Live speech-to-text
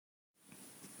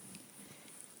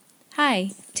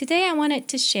Hi, today I wanted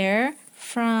to share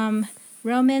from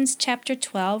Romans chapter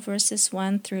 12, verses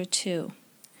 1 through 2.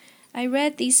 I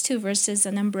read these two verses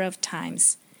a number of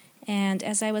times, and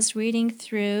as I was reading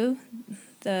through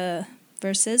the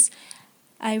verses,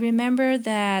 I remember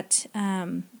that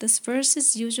this verse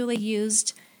is usually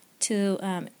used to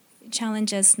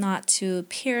challenge us not to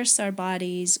pierce our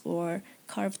bodies or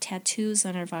carve tattoos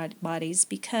on our bodies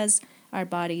because our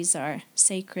bodies are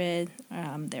sacred,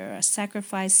 they're a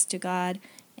sacrifice to God,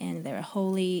 and they're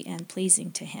holy and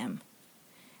pleasing to Him.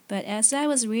 But as I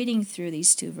was reading through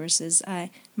these two verses,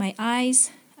 my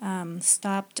eyes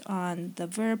stopped on the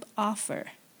verb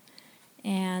offer.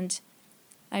 And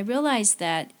I realized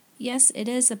that, yes, it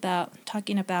is about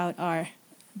talking about our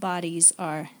bodies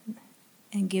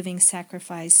and giving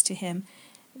sacrifice to Him.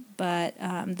 But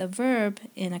the verb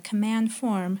in a command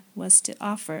form was to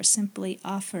offer, simply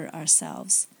offer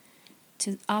ourselves.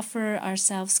 To offer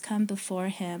ourselves, come before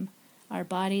Him, our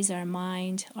bodies, our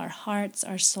mind, our hearts,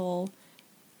 our soul,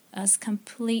 us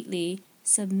completely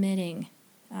submitting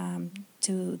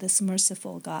to this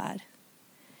merciful God.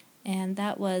 And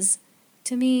that was,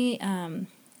 to me, an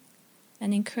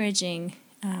encouraging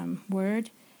word,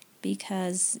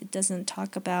 because it doesn't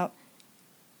talk about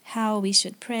how we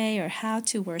should pray or how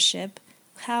to worship,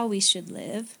 how we should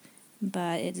live,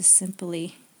 but it is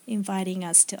simply inviting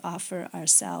us to offer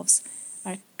ourselves,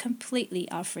 completely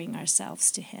offering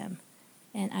ourselves to Him.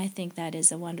 And I think that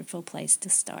is a wonderful place to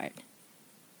start.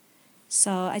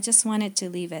 So I just wanted to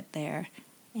leave it there,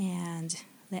 and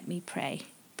let me pray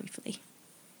briefly.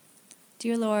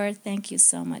 Dear Lord, thank you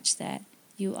so much that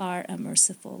you are a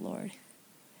merciful Lord,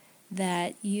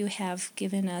 that you have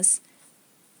given us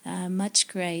much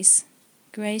grace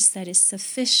that is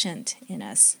sufficient in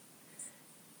us.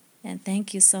 And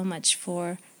thank you so much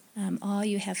for all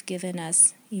you have given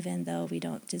us, even though we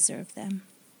don't deserve them.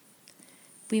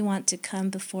 We want to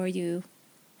come before you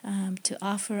to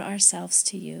offer ourselves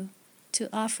to you, to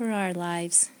offer our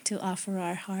lives, to offer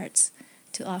our hearts,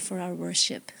 to offer our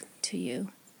worship to you.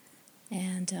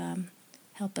 And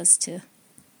help us to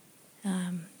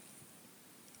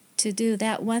do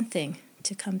that one thing,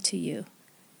 to come to you,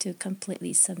 to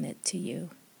completely submit to you.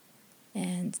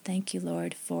 And thank you,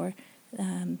 Lord, for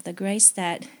the grace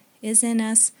that is in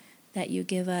us, that you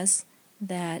give us,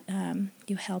 that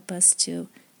you help us to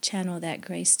channel that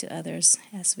grace to others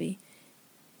as we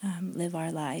live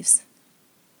our lives.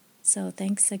 So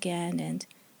thanks again,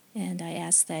 and I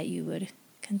ask that you would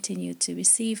continue to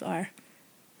receive our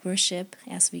worship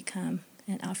as we come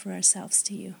and offer ourselves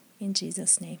to you. In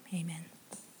Jesus' name, amen.